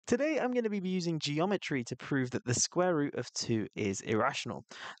Today I'm going to be using geometry to prove that the square root of 2 is irrational.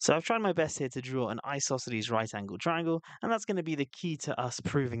 So I've tried my best here to draw an isosceles right angled triangle, and that's going to be the key to us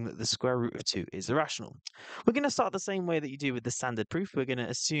proving that the square root of 2 is irrational. We're going to start the same way that you do with the standard proof. We're going to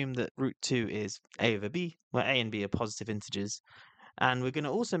assume that root 2 is a over b, where a and b are positive integers. And we're going to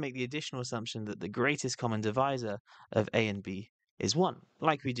also make the additional assumption that the greatest common divisor of a and b is 1,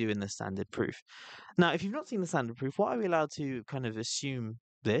 like we do in the standard proof. Now, if you've not seen the standard proof, why are we allowed to kind of assume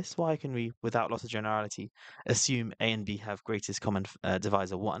this? Why can we, without loss of generality, assume A and B have greatest common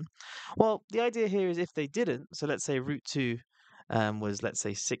divisor 1? Well, the idea here is if they didn't, so let's say root 2 was, let's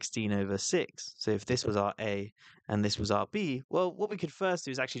say, 16 over 6. So if this was our A and this was our B, well, what we could first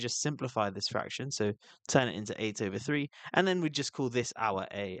do is actually just simplify this fraction. So turn it into 8 over 3, and then we'd just call this our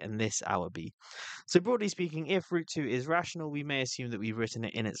A and this our B. So broadly speaking, if root 2 is rational, we may assume that we've written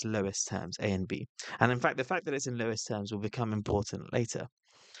it in its lowest terms, A and B. And in fact, the fact that it's in lowest terms will become important later.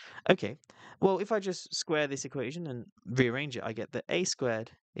 Okay, well, if I just square this equation and rearrange it, I get that a squared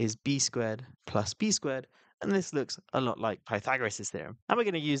is b squared plus b squared, and this looks a lot like Pythagoras' theorem. And we're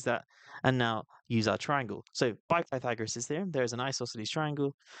going to use that and now use our triangle. So by Pythagoras' theorem, there is an isosceles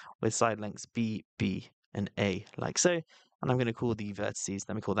triangle with side lengths b, b, and a, like so. And I'm going to call the vertices,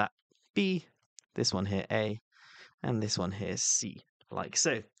 let me call that b, this one here a, and this one here c, like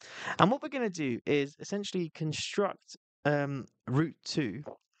so. And what we're going to do is essentially construct root 2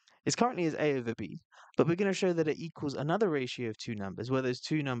 is currently as a over b, but we're going to show that it equals another ratio of two numbers where those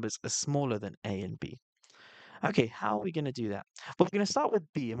two numbers are smaller than a and b. Okay, how are we going to do that? Well, we're going to start with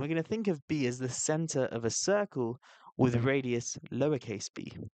b, and we're going to think of b as the center of a circle with radius lowercase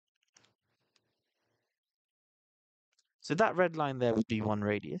b. So that red line there would be one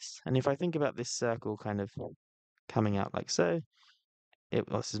radius. And if I think about this circle kind of coming out like so,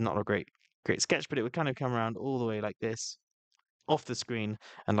 well, this is not a great sketch, but it would kind of come around all the way like this, off the screen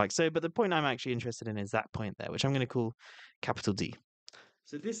and like so. But the point I'm actually interested in is that point there, which I'm going to call capital D.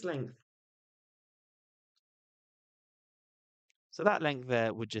 So this length, so that length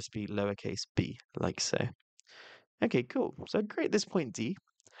there would just be lowercase b, like so. Okay, cool. So I'd create this point D,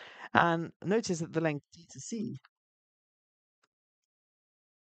 and notice that the length D to C,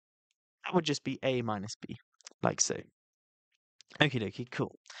 that would just be a minus b, like so. Okie dokie,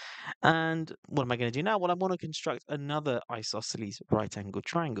 cool. And what am I going to do now? Well, I want to construct another isosceles right angle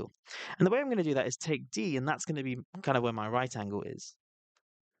triangle. And the way I'm going to do that is take D, and that's going to be kind of where my right angle is.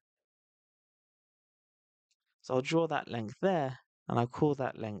 So I'll draw that length there, and I'll call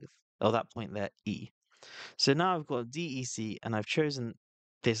that length, or that point there, E. So now I've got DEC, and I've chosen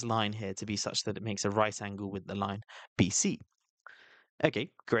this line here to be such that it makes a right angle with the line BC. Okay,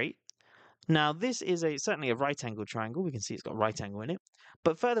 great. Now this is certainly a right angle triangle. We can see it's got a right angle in it.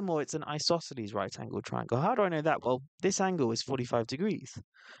 But furthermore, it's an isosceles right angle triangle. How do I know that? Well, this angle is 45 degrees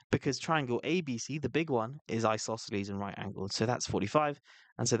because triangle ABC, the big one, is isosceles and right angled. So that's 45.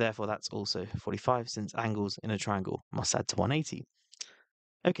 And so therefore that's also 45 since angles in a triangle must add to 180.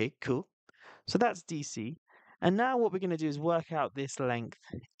 Okay, cool. So that's DC. And now what we're going to do is work out this length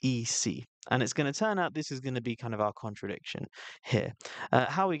EC. And it's going to turn out this is going to be kind of our contradiction here.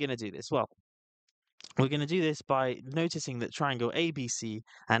 How are we going to do this? Well, we're going to do this by noticing that triangle ABC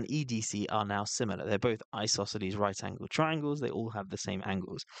and EDC are now similar. They're both isosceles right angle triangles. They all have the same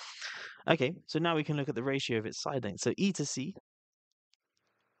angles. Okay, so now we can look at the ratio of its side lengths. So E to C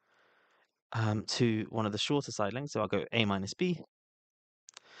to one of the shorter side lengths. So I'll go A minus B.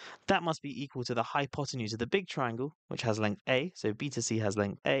 That must be equal to the hypotenuse of the big triangle, which has length A. So B to C has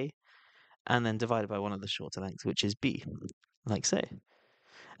length A, and then divided by one of the shorter lengths, which is B, like so.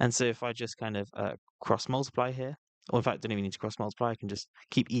 And so if I just kind of cross multiply here, or in fact, I don't even need to cross multiply, I can just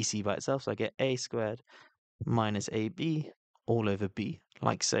keep EC by itself. So I get A squared minus AB all over B,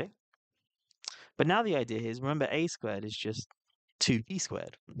 like so. But now the idea here is, remember, A squared is just 2B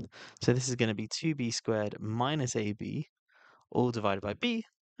squared. So this is going to be 2B squared minus AB all divided by B,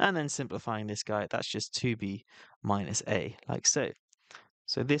 and then simplifying this guy, that's just 2B minus A, like so.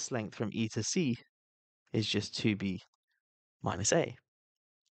 So this length from E to C is just 2B minus A.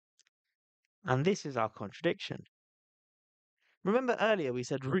 And this is our contradiction. Remember earlier we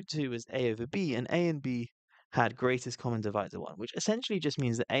said root 2 is A over B, and A and B had greatest common divisor 1, which essentially just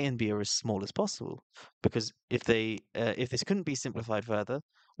means that A and B are as small as possible. Because if this couldn't be simplified further,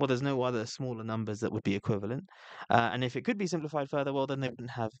 well, there's no other smaller numbers that would be equivalent. And if it could be simplified further, well, then they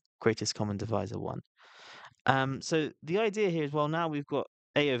wouldn't have greatest common divisor 1. So the idea here is, well, now we've got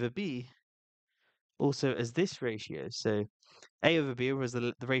A over B also as this ratio. So A over B was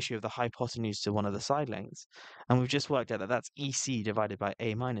the ratio of the hypotenuse to one of the side lengths. And we've just worked out that that's EC divided by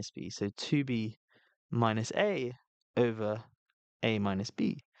A minus B. So 2B minus A over a minus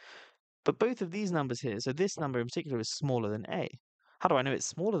b. But both of these numbers here, so this number in particular is smaller than a. How do I know it's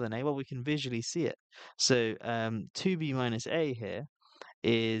smaller than a? Well, we can visually see it. So 2b minus a here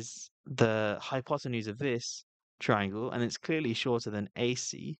is the hypotenuse of this triangle, and it's clearly shorter than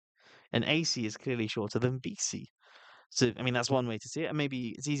AC, and AC is clearly shorter than BC. So, I mean, that's one way to see it. And maybe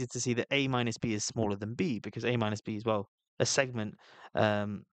it's easier to see that A minus B is smaller than B because A minus B is, well, a segment.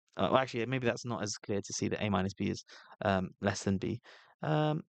 Well, actually, maybe that's not as clear to see that A minus B is less than B.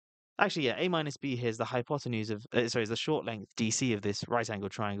 Um, Actually, yeah, A minus B here is the hypotenuse of, sorry, is the short length DC of this right angle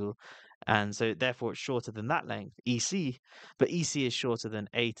triangle. And so therefore it's shorter than that length, EC, but EC is shorter than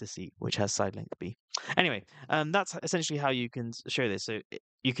A to C, which has side length B. Anyway, that's essentially how you can show this. So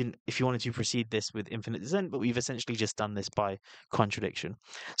you can, if you wanted to proceed this with infinite descent, but we've essentially just done this by contradiction.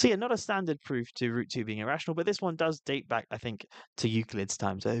 So yeah, not a standard proof to root 2 being irrational, but this one does date back, I think, to Euclid's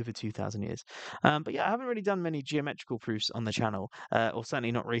time, so over 2,000 years. But yeah, I haven't really done many geometrical proofs on the channel, or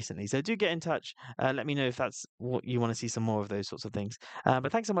certainly not recently. So do get in touch. Let me know if that's what you want to see some more of those sorts of things.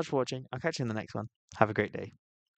 But thanks so much for watching. I'll catch you in the next one. Have a great day.